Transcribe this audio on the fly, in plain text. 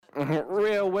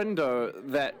Rear Window,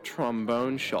 that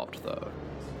trombone shot, though.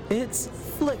 It's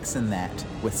Flicks in That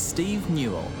with Steve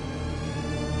Newall.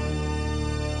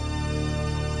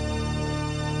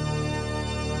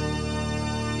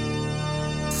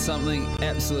 Something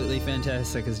absolutely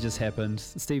fantastic has just happened.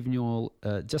 Steve Newall,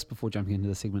 just before jumping into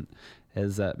the segment,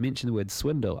 has mentioned the word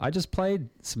swindle. I just played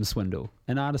some Swindle,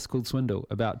 an artist called Swindle,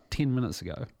 about 10 minutes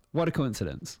ago. What a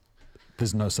coincidence.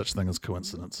 There's no such thing as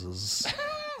coincidences.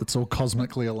 It's all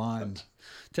cosmically aligned.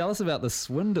 Tell us about the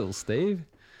Swindle, Steve.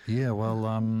 Yeah,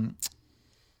 well,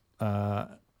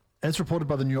 as reported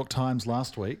by the New York Times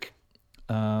last week,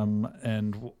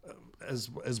 and as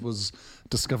was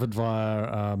discovered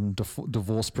via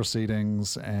divorce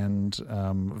proceedings and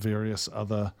various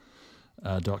other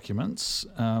documents,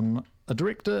 a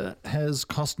director has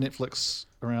cost Netflix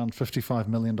around $55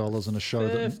 million in a show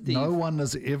that no one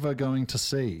is ever going to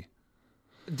see.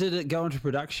 Did it go into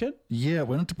production? Yeah, it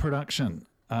went into production.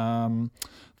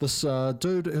 This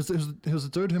dude, he was a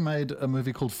dude who made a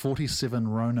movie called 47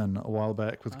 Ronin a while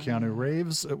back with Keanu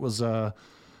Reeves. It was a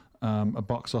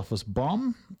box office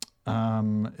bomb.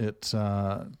 It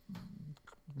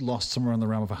lost somewhere in the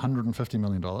realm of $150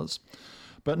 million.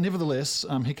 But nevertheless,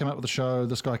 he came up with a show,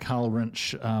 this guy Carl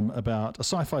Rinch, about a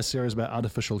sci-fi series about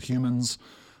artificial humans.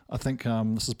 I think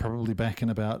this is probably back in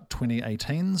about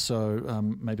 2018, so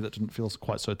maybe that didn't feel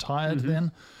quite so tired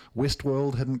then.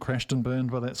 Westworld hadn't crashed and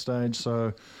burned by that stage, so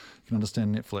you can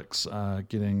understand Netflix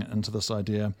getting into this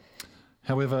idea.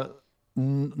 However,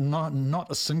 not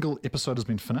a single episode has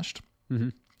been finished.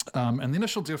 And the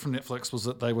initial deal from Netflix was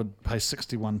that they would pay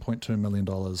 $61.2 million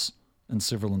in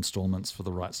several installments for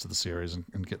the rights to the series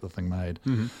and get the thing made.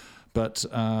 But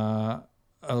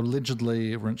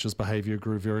allegedly, Rinch's behaviour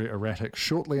grew very erratic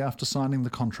shortly after signing the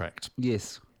contract.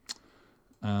 Yes.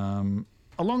 Along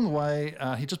the way,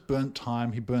 he just burnt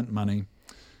time, he burnt money.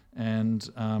 And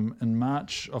in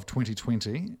March of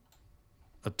 2020,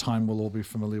 a time we'll all be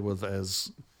familiar with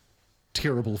as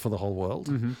terrible for the whole world,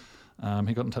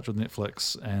 he got in touch with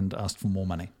Netflix and asked for more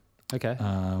money. Okay.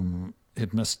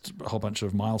 He'd missed a whole bunch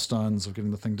of milestones of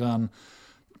getting the thing done.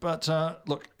 But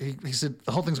look, he said,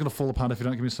 the whole thing's going to fall apart if you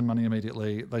don't give me some money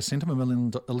immediately. They sent him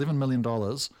 $11 million,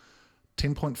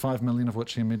 $10.5 million of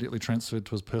which he immediately transferred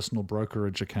to his personal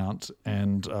brokerage account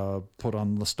and put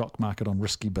on the stock market on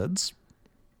risky bids.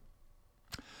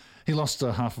 He lost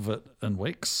half of it in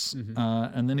weeks,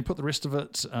 and then he put the rest of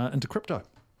it into crypto.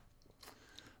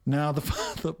 Now,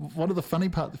 one of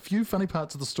the few funny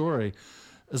parts of the story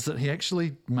is that he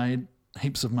actually made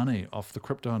heaps of money off the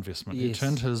crypto investment. Yes. He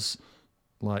turned his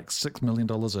 $6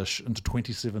 million-ish into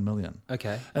 $27 million.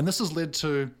 Okay. And this has led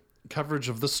to coverage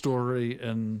of this story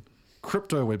in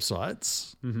crypto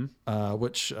websites,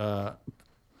 which,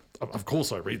 of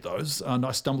course, I read those. And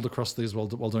I stumbled across these while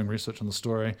doing research on the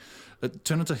story. It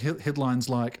turned into headlines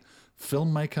like,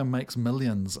 filmmaker makes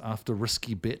millions after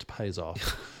risky bet pays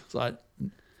off. It's like,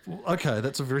 okay,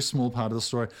 that's a very small part of the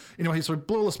story. Anyway, so he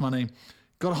blew all this money,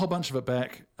 got a whole bunch of it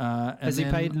back. Has he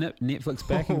paid Netflix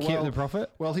back and kept the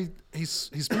profit? Well, he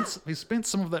spent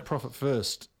some of that profit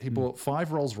first. He bought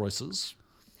 5 Rolls Royces,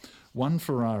 1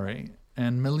 Ferrari,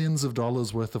 and millions of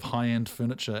dollars worth of high-end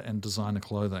furniture and designer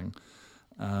clothing.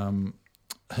 What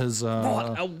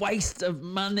a waste of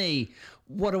money.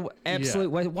 What an absolute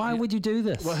waste. Why would you do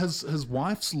this? Well, his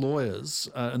wife's lawyers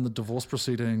in the divorce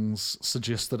proceedings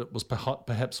suggest that it was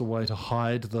perhaps a way to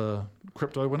hide the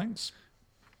crypto winnings.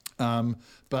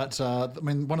 But I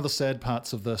mean, one of the sad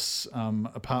parts of this,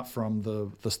 apart from the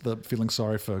feeling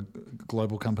sorry for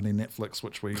global company Netflix,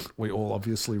 which we all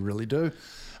obviously really do,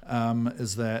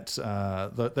 is that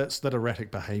that's that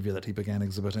erratic behaviour that he began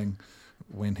exhibiting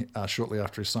when shortly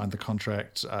after he signed the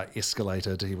contract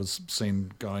escalated. He was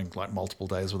seen going like multiple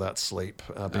days without sleep,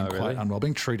 being quite unwell,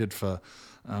 being treated for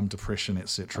depression,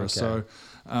 etc. Okay. So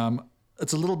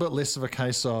it's a little bit less of a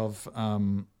case of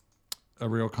a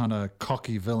real kind of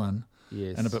cocky villain,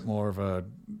 and a bit more of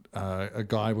a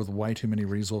guy with way too many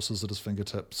resources at his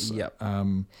fingertips. Yep.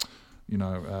 Having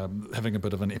a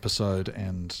bit of an episode,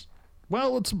 and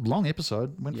well, it's a long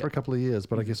episode, went for a couple of years,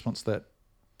 but I guess once that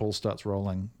ball starts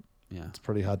rolling, it's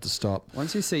pretty hard to stop.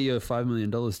 Once you see your $5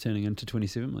 million turning into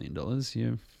 $27 million,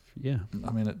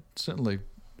 I mean, it certainly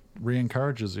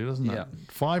re-encourages you, doesn't it?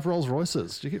 5 Rolls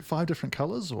Royces. Do you get 5 different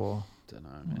colours, or? Don't know,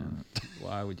 man.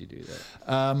 Why would you do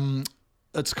that?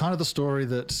 It's kind of the story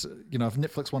that, if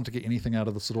Netflix wanted to get anything out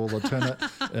of this at all, they'd turn it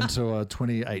into a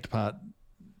 28-part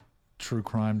true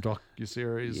crime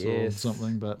docu-series or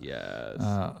something. But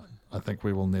I think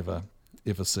we will never,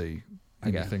 ever see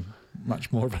anything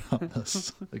much more about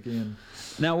this again.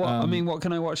 Now, what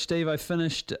can I watch, Steve? I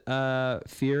finished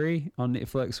Fury on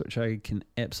Netflix, which I can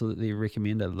absolutely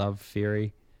recommend. I love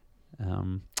Fury.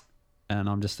 And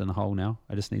I'm just in a hole now.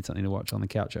 I just need something to watch on the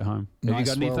couch at home. Have you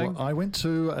got anything? Well, I went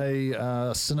to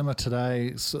a cinema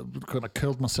today. So I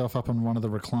curled myself up in one of the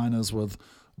recliners with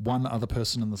one other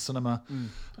person in the cinema,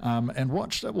 and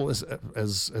watched, well,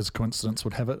 as coincidence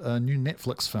would have it, a new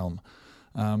Netflix film.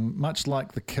 Much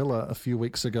like The Killer a few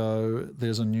weeks ago,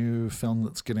 there's a new film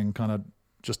that's getting kind of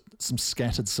just some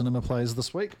scattered cinema plays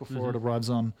this week before it arrives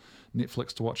on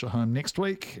Netflix to watch at home next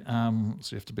week. So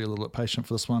you have to be a little bit patient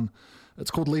for this one. It's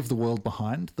called Leave the World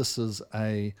Behind. This is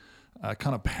a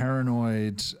kind of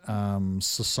paranoid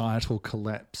societal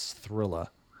collapse thriller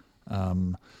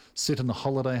set in a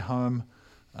holiday home.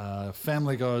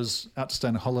 Family goes out to stay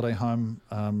in a holiday home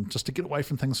just to get away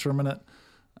from things for a minute.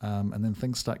 And then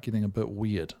things start getting a bit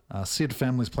weird. Said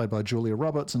family is played by Julia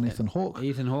Roberts and Ethan Hawke.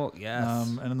 Ethan Hawke, yes.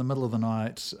 And in the middle of the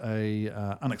night, a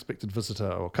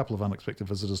couple of unexpected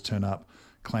visitors turn up,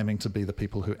 claiming to be the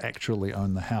people who actually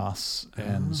own the house,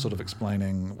 and sort of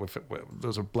explaining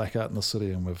there's a blackout in the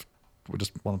city, and we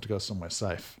just wanted to go somewhere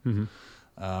safe.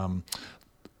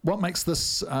 What makes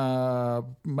this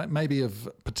maybe of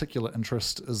particular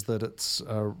interest is that it's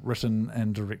written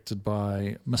and directed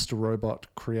by Mr. Robot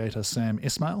creator Sam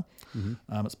Esmail.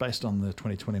 It's based on the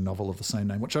 2020 novel of the same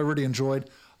name, which I really enjoyed.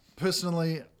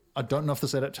 Personally, I don't know if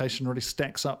this adaptation really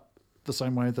stacks up the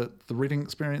same way that the reading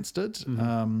experience did.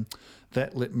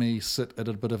 That let me sit at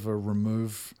a bit of a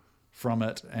remove from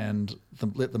it and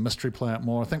let the mystery play out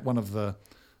more. I think one of the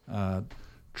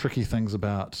tricky things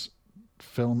about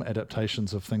film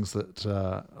adaptations of things that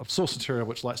of source material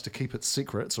which likes to keep its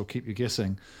secrets or keep you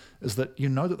guessing is that you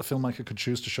know that the filmmaker could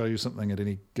choose to show you something at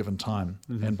any given time,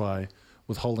 and by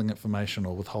withholding information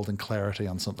or withholding clarity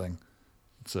on something,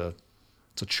 it's a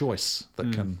choice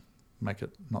that can make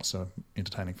it not so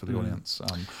entertaining for the audience.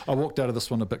 I walked out of this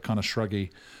one a bit kind of shruggy,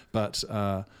 but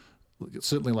it's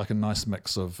certainly like a nice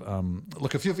mix of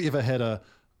look, if you've ever had a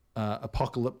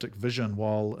apocalyptic vision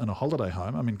while in a holiday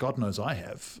home, I mean, God knows I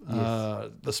have.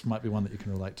 This might be one that you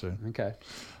can relate to. Okay.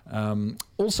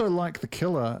 Also, like The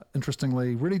Killer,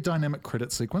 interestingly, really dynamic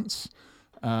credit sequence,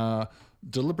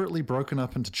 deliberately broken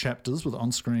up into chapters with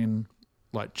on-screen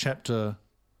like chapter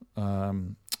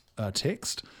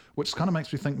text, which kind of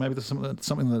makes me think maybe there's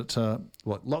something that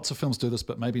lots of films do this,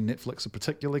 but maybe Netflix are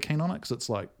particularly keen on it because it's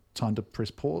like time to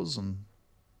press pause and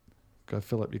go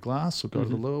fill up your glass or go to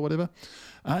the loo or whatever.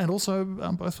 And also,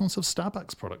 both films have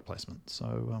Starbucks product placement.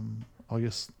 So, I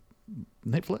guess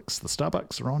Netflix, the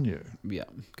Starbucks are on you. Yeah,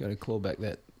 got to claw back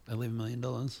that $11 million.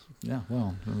 Yeah,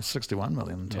 well, $61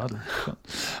 million in total.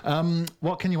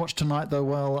 What can you watch tonight, though?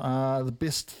 Well, the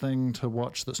best thing to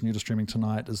watch that's new to streaming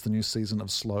tonight is the new season of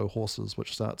Slow Horses,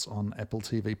 which starts on Apple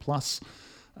TV+.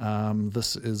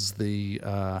 This is the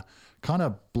kind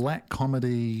of black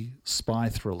comedy spy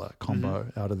thriller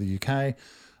combo out of the UK.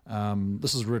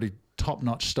 This is really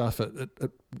top-notch stuff.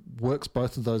 It works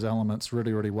both of those elements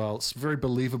really, really well. It's very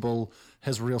believable,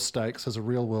 has real stakes, has a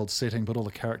real-world setting, but all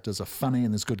the characters are funny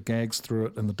and there's good gags through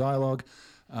it in the dialogue.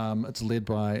 It's led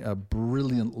by a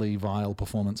brilliantly vile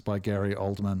performance by Gary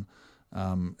Oldman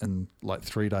in like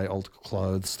 3-day old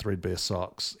clothes, threadbare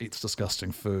socks, eats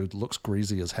disgusting food, looks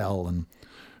greasy as hell, and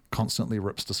constantly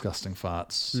rips disgusting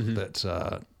farts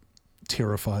that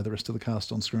terrify the rest of the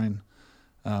cast on screen.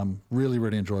 Really,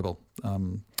 really enjoyable.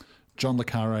 John le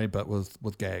Carre, but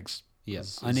with gags.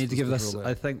 Yes, I need to give this.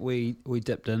 I think we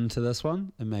dipped into this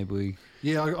one, and maybe we.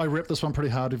 Yeah, I rep this one pretty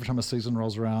hard every time a season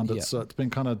rolls around. It's been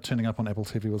kind of turning up on Apple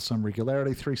TV with some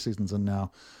regularity. 3 seasons in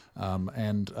now,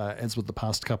 and as with the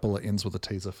past couple, it ends with a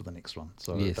teaser for the next one.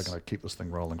 So they're going to keep this thing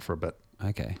rolling for a bit.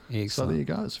 Okay, excellent. So there you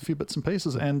go. It's a few bits and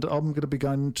pieces, and I'm going to be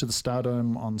going to the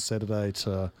Stardome on Saturday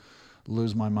to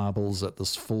lose my marbles at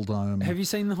this full dome. Have you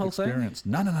seen the whole experience?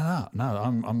 thing?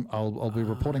 No. I'll be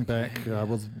reporting back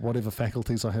with whatever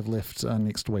faculties I have left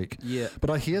next week. Yeah.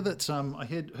 But I hear that I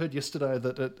heard yesterday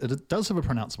that it does have a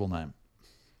pronounceable name.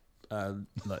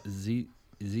 Like ZZ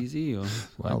or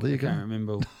well, there you go. I can't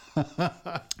remember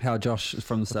how Josh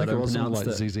from the start pronounced like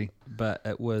it. ZZ, but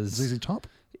it was ZZ Top.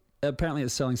 Apparently,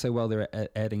 it's selling so well they're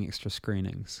adding extra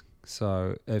screenings.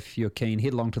 So if you're keen,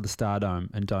 head along to the Stardome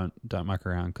and don't muck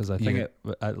around, because I think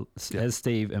as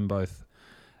Steve and both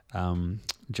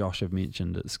Josh have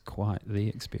mentioned, it's quite the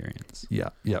experience. Yeah,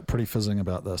 pretty fizzing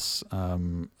about this.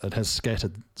 It has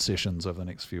scattered sessions over the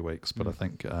next few weeks, but I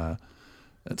think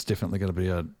it's definitely going to be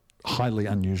a highly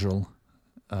unusual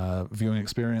viewing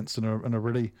experience in a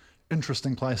really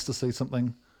interesting place to see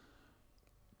something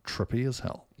trippy as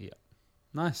hell. Yeah,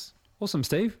 nice, awesome,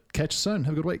 Steve. Catch you soon.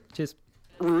 Have a good week. Cheers.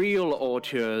 real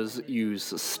auteurs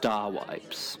use star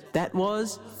wipes. That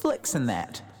was Flicks and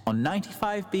That on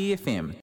 95 BFM.